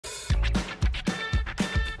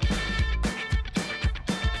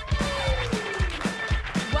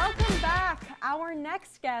our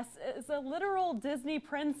next guest is a literal Disney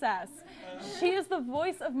princess. She is the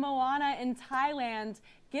voice of Moana in Thailand.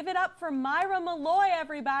 Give it up for Myra Molloy,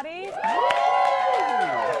 everybody.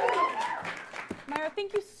 Myra,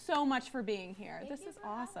 thank you so much for being here. This is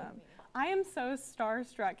awesome. I am so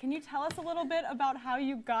starstruck. Can you tell us a little bit about how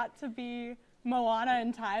you got to be Moana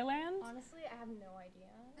in Thailand? Honestly, I have no idea.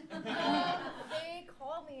 They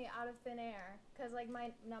called me out of thin air because like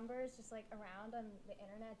my number is just like around on the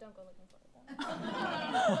internet. Don't go looking for it.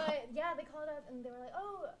 But yeah, they called up and they were like,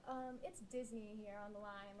 "Oh, it's Disney here on the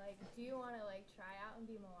line. Like, do you want to like try out and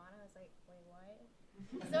be Moana?" I was like, "Wait, what?"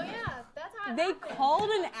 So yeah, that's how it They happened. called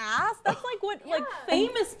and asked? That's like what like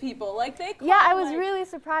famous people, like they call. Yeah, I was like, really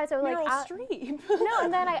surprised. I was Meryl like, Streep. no,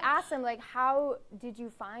 and then I asked them like, "How did you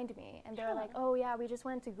find me?" And they were like, "Oh yeah, we just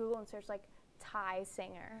went to Google and searched like Thai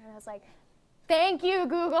singer." And I was like, "Thank you,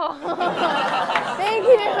 Google." Thank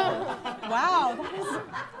you. Wow,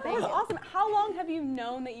 that is awesome. How long have you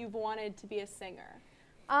known that you've wanted to be a singer?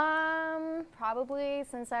 Probably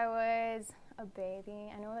since I was a baby.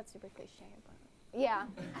 I know that's super cliche, but yeah.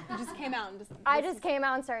 You just came out and just... I just came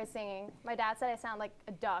out and started singing. My dad said I sound like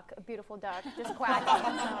a duck, a beautiful duck, just quacking.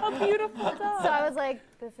 A beautiful duck. So I was like,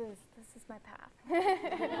 this is my path.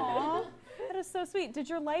 Aw, that is so sweet. Did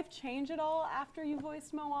your life change at all after you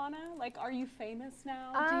voiced Moana? Like, are you famous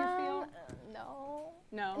now? Do you feel? No.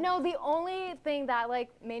 No? No, the only thing that like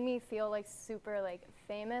made me feel like super like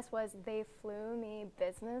famous was they flew me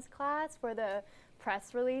business class for the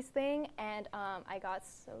press release thing, and I got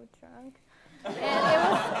so drunk.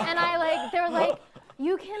 And they were like,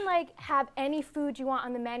 you can like have any food you want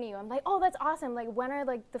on the menu. I'm like, oh, that's awesome. Like, when are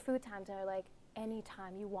like the food times? And they're like,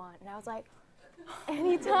 anytime you want. And I was like,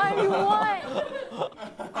 anytime you want.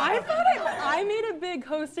 I made a big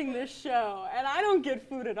hosting this show, and I don't get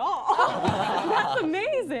food at all. That's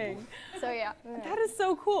amazing. So yeah. That is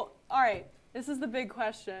so cool. All right, this is the big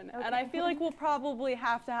question, and I feel like we'll probably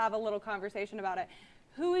have to have a little conversation about it.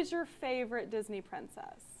 Who is your favorite Disney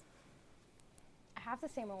princess? I have to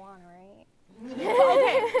say Moana, right?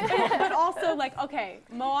 Okay, but also like, okay,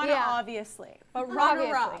 Moana obviously, but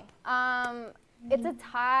runner-up. It's a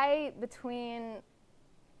tie between,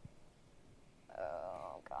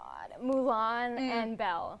 oh God, Mulan and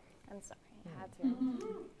Belle. I'm sorry, I had to.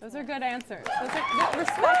 Those are good answers. Those are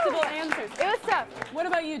respectable answers. It was tough. What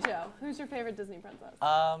about you, Joe? Who's your favorite Disney princess?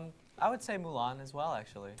 I would say Mulan as well,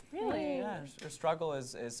 actually. Really? Yeah, her struggle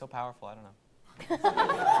is so powerful. I don't know.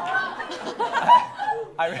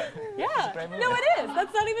 Yeah, no, it is.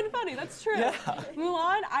 That's not even funny. That's true. Yeah.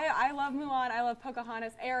 Mulan, I love Mulan. I love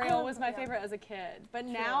Pocahontas. Ariel was my favorite as a kid, but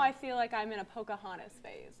now I feel like I'm in a Pocahontas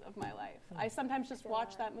phase of my life. I sometimes just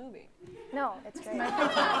watch that movie. No, it's great.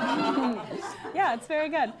 Yeah, it's very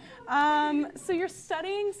good. So you're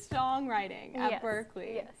studying songwriting at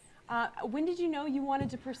Berkeley. Yes. When did you know you wanted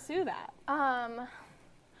to pursue that?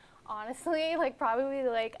 Honestly, like probably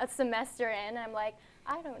like a semester in, I'm like,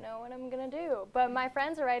 I don't know what I'm gonna do. But my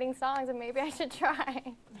friends are writing songs and maybe I should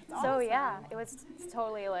try. That's so awesome. yeah, it was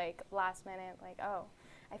totally like last minute, like, oh,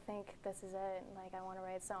 I think this is it. Like I want to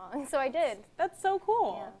write songs. So I did. That's so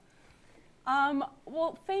cool. Yeah.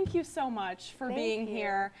 Well, thank you so much for being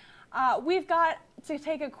here. We've got to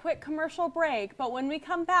take a quick commercial break, but when we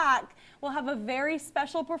come back, we'll have a very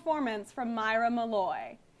special performance from Myra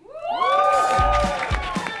Molloy.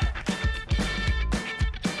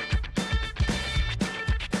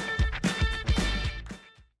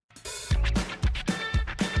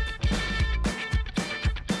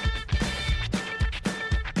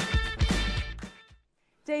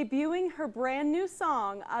 Debuting her brand new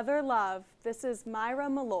song, Other Love, this is Myra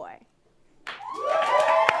Molloy.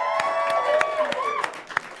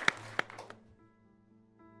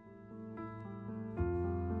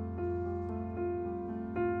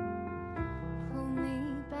 Pull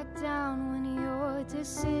me back down when your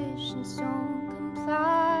decisions don't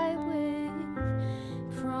comply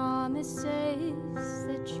with promises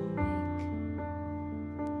that you make.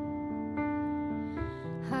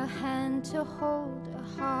 A hand to hold, a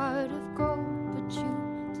heart of gold, but you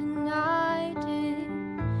denied it.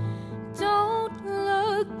 Don't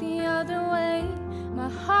look the other way. My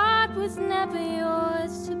heart was never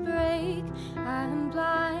yours to break. I'm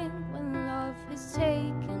blind when love has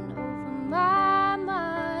taken over my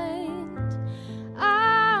mind.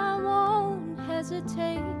 I won't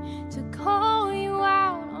hesitate to call you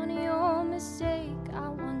out on your mistake. I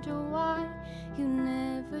wonder why you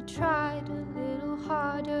never tried a little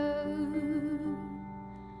harder.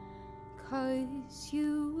 'Cause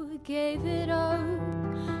you gave it up,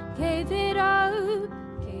 gave it up,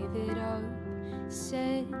 gave it up.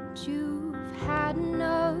 Said you've had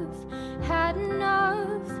enough, had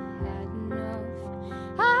enough, had enough.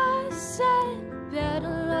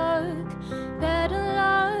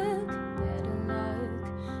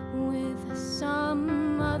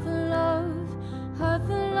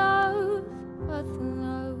 other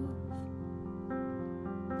love.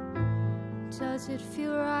 Does it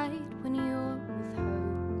feel right when you're with her?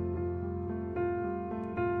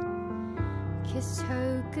 Kissed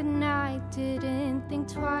her goodnight, didn't think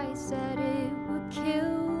twice that it would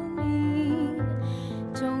kill me.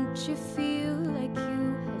 Don't you feel like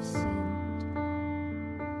you have sinned?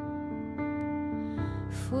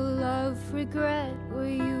 Full of regret, were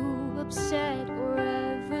you upset or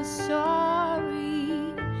ever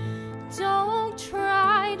sorry? Don't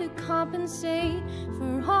try to compensate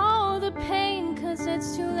for all the pain, 'cause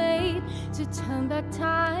it's too late to turn back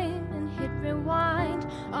time and hit rewind.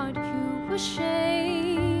 Aren't you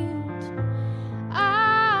ashamed?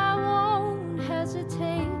 I won't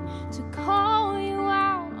hesitate to call you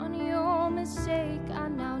out on your mistake. I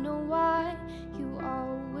now know why you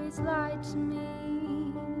always lied to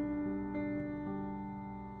me.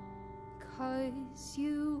 'Cause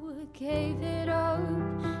you gave it up,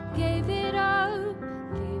 gave it up,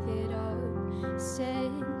 gave it up.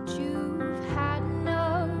 Said you've had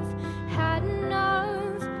enough, had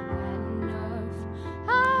enough, had enough.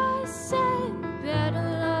 I said better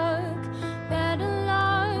luck, better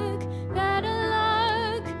luck, better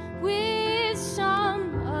luck with some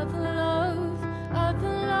other love,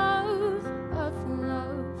 other love, other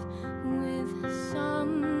love, with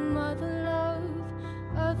some other love,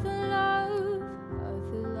 other love,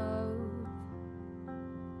 other love.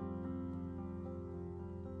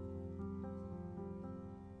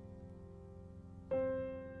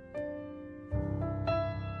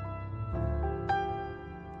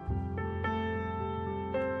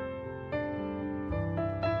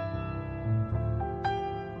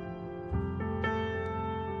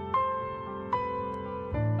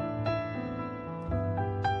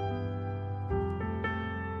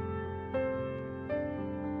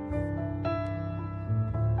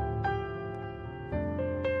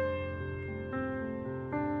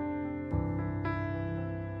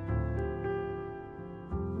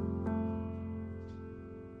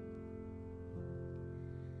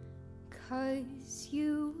 Cause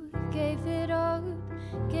you gave it up,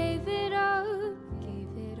 gave it up, gave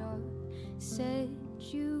it up. Said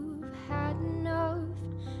you've had enough,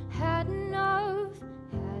 had enough,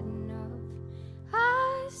 had enough.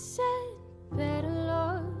 I said better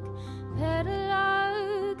luck, better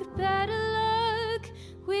luck, better luck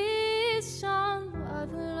with some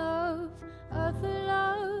other love, other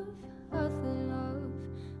love, other love,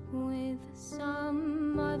 with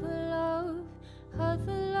some other love,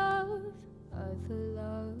 other love, other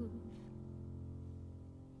love.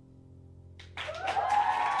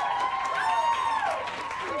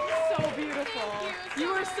 So beautiful. You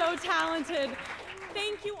are so talented.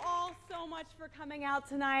 Thank you all so much for coming out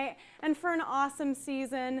tonight and for an awesome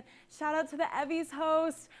season. Shout out to the Evie's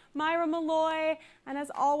host, Myra Molloy, and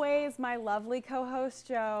as always, my lovely co-host,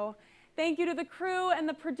 Joe. Thank you to the crew and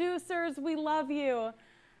the producers. We love you.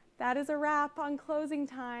 That is a wrap on Closing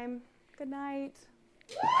Time. Good night.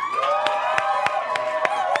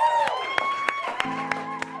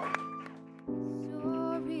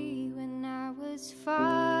 Sorry, when I was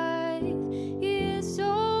 5 years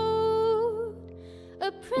old,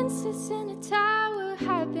 a princess in a tower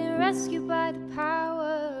had been rescued by the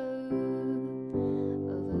power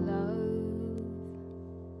of love.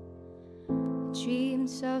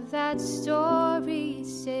 Dreams of that story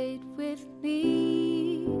stayed with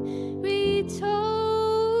me, retold.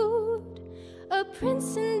 A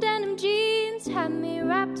prince in denim jeans had me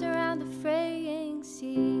wrapped around the fraying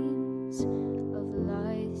seams of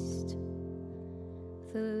lust.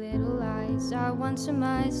 The little lies I once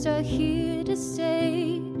surmised are here to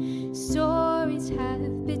stay. Stories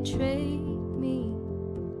have betrayed me.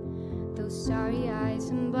 Those starry eyes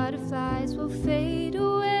and butterflies will fade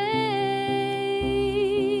away.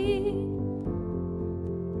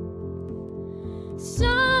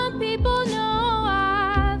 Some people know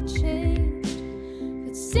I've changed,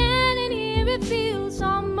 but standing here it feels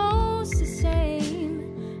almost the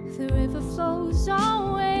same. The river flows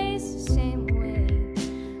always the same way,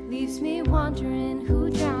 leaves me wondering who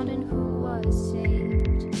drowned and who was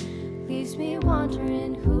saved. Leaves me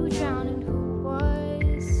wondering who drowned and who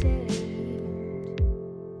was saved.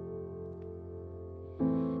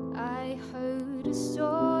 I heard a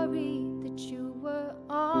story that you were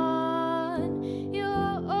on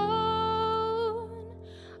your own,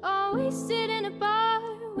 always sit in a bar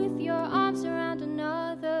with your arms around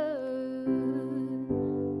another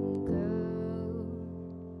girl.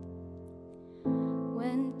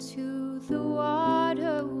 Went to the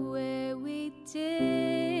water where we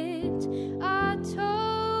dipped our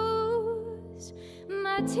toes.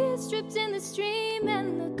 My tears dripped in the stream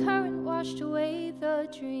and the current washed away the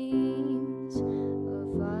dreams hands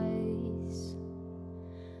of ice.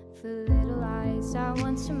 The little eyes I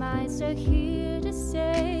once surmised are here to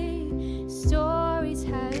stay. Stories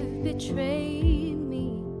have betrayed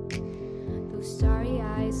me. Those starry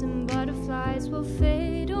eyes and butterflies will fade.